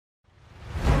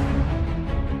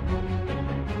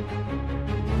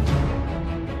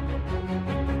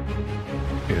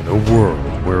a world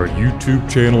where a YouTube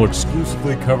channel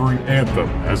exclusively covering Anthem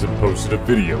hasn't posted a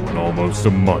video in almost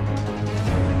a month.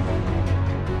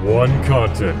 One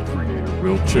content creator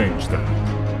will change that.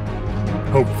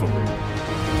 Hopefully.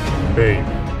 Maybe.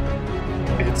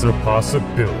 It's a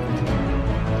possibility.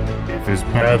 If his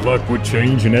bad luck would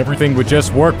change and everything would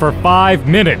just work for 5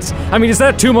 minutes. I mean, is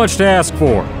that too much to ask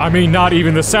for? I mean, not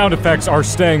even the sound effects are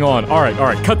staying on. All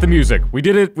right, cut the music. We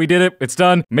did it, it's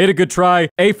done. Made a good try.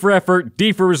 A for effort,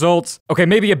 D for results. Okay,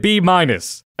 maybe a B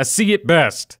minus. A C at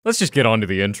best. Let's just get on to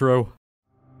the intro.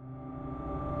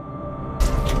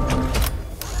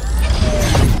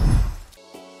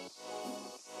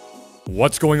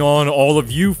 What's going on, all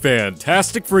of you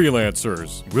fantastic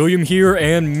freelancers? William here,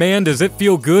 and man, does it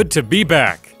feel good to be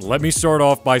back. Let me start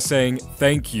off by saying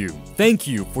thank you. Thank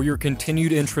you for your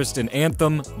continued interest in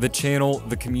Anthem, the channel,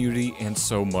 the community, and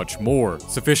so much more.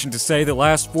 Sufficient to say the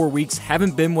last 4 weeks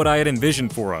haven't been what I had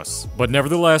envisioned for us, but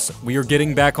nevertheless, we are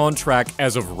getting back on track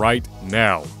as of right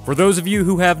now. For those of you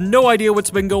who have no idea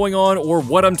what's been going on or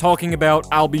what I'm talking about,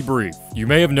 I'll be brief. You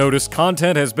may have noticed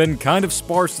content has been kind of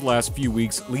sparse the last few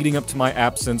weeks leading up to my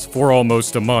absence for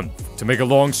almost a month. To make a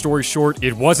long story short,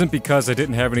 it wasn't because I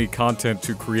didn't have any content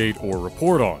to create or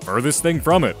report on. Furthest thing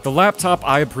from it, the laptop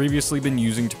I had previously been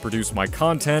using to produce my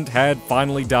content had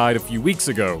finally died a few weeks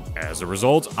ago. As a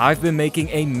result, I've been making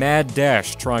a mad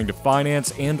dash trying to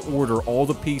finance and order all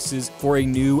the pieces for a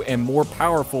new and more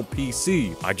powerful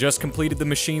PC. I just completed the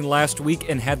machine last week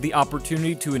and had the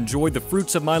opportunity to enjoy the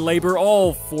fruits of my labor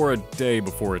all for a day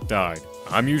before it died.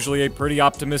 I'm usually a pretty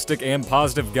optimistic and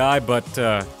positive guy, but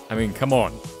I mean, come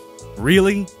on.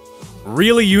 Really?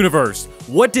 Really, universe?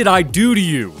 What did I do to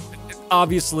you?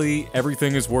 Obviously,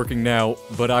 everything is working now,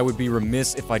 but I would be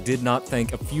remiss if I did not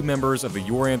thank a few members of the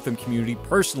Your Anthem community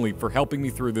personally for helping me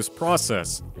through this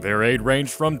process. Their aid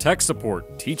ranged from tech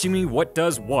support, teaching me what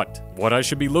does what I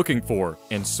should be looking for,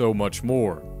 and so much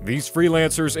more. These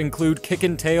freelancers include Kick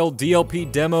and Tail,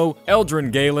 DLP Demo,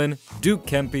 Eldrin Galen, Duke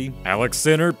Kempe, Alex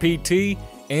Sinner, PT,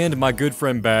 and my good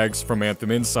friend Bags from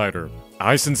Anthem Insider.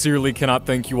 I sincerely cannot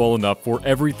thank you all enough for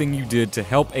everything you did to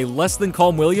help a less than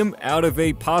calm William out of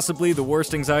a possibly the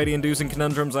worst anxiety-inducing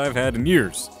conundrums I've had in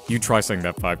years. You try saying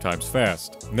that 5 times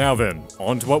fast. Now then,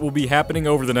 on to what will be happening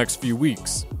over the next few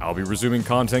weeks. I'll be resuming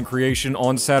content creation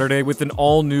on Saturday with an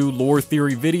all-new lore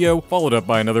theory video, followed up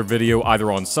by another video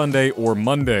either on Sunday or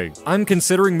Monday. I'm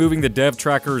considering moving the dev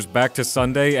trackers back to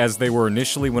Sunday as they were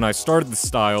initially when I started the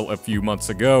style a few months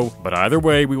ago, but either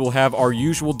way, we will have our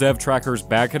usual dev trackers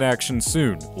back in action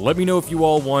soon. Let me know if you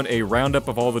all want a roundup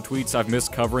of all the tweets I've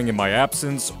missed covering in my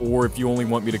absence, or if you only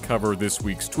want me to cover this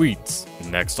week's tweets.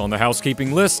 Next on the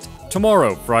housekeeping list,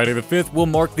 tomorrow, Friday the 5th, will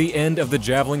mark the end of the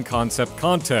Javelin Concept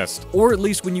Contest, or at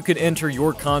least when you can enter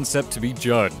your concept to be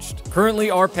judged. Currently,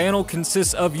 our panel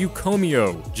consists of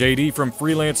Eucomio, JD from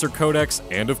Freelancer Codex,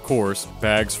 and of course,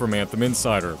 Bags from Anthem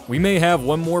Insider. We may have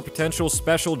one more potential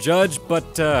special judge,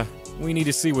 but we need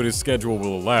to see what his schedule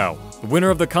will allow. The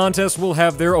winner of the contest will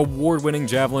have their award-winning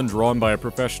javelin drawn by a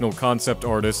professional concept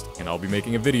artist, and I'll be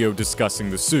making a video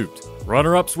discussing the suit.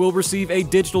 Runner-ups will receive a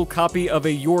digital copy of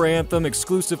a Your Anthem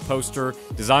exclusive poster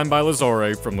designed by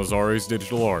Lazare from Lazare's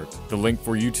Digital Art. The link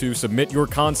for you to submit your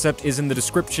concept is in the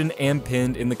description and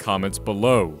pinned in the comments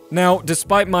below. Now,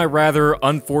 despite my rather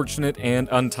unfortunate and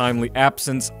untimely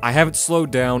absence, I haven't slowed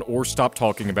down or stopped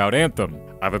talking about Anthem.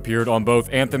 I've appeared on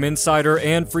both Anthem Insider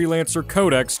and Freelancer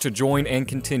Codex to join and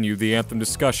continue the Anthem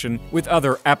discussion with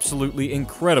other absolutely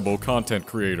incredible content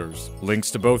creators. Links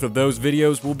to both of those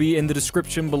videos will be in the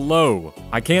description below.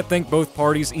 I can't thank both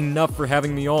parties enough for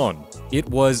having me on. It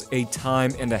was a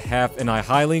time and a half, and I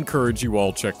highly encourage you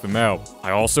all check them out.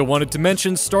 I also wanted to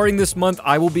mention, starting this month,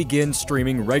 I will begin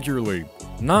streaming regularly.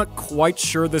 Not quite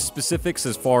sure the specifics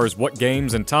as far as what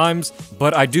games and times,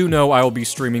 but I do know I will be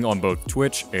streaming on both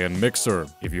Twitch and Mixer.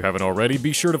 If you haven't already,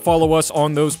 be sure to follow us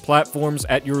on those platforms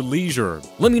at your leisure.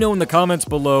 Let me know in the comments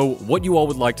below what you all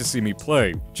would like to see me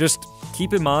play. Just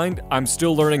keep in mind, I'm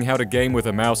still learning how to game with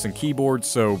a mouse and keyboard,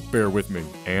 so bear with me.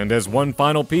 And as one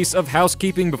final piece of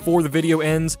housekeeping before the video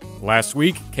ends, last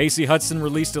week, Casey Hudson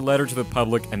released a letter to the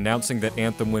public announcing that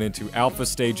Anthem went into alpha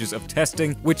stages of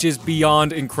testing, which is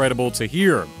beyond incredible to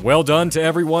hear. Well done to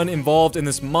everyone involved in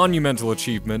this monumental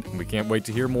achievement, and we can't wait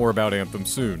to hear more about Anthem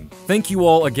soon. Thank you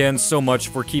all again so much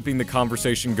for keeping the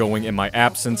conversation going in my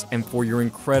absence and for your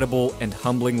incredible and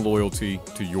humbling loyalty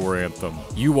to Your Anthem.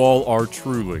 You all are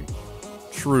truly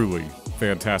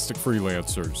fantastic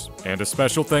freelancers. And a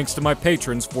special thanks to my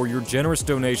patrons for your generous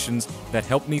donations that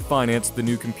helped me finance the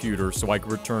new computer so I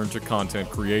could return to content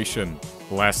creation.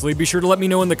 Lastly, be sure to let me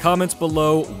know in the comments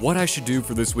below what I should do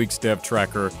for this week's dev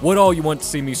tracker, what all you want to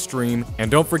see me stream,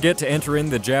 and don't forget to enter in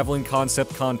the Javelin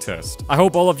Concept Contest. I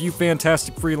hope all of you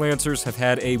fantastic freelancers have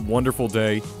had a wonderful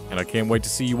day, and I can't wait to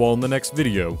see you all in the next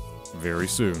video very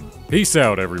soon. Peace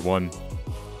out, everyone.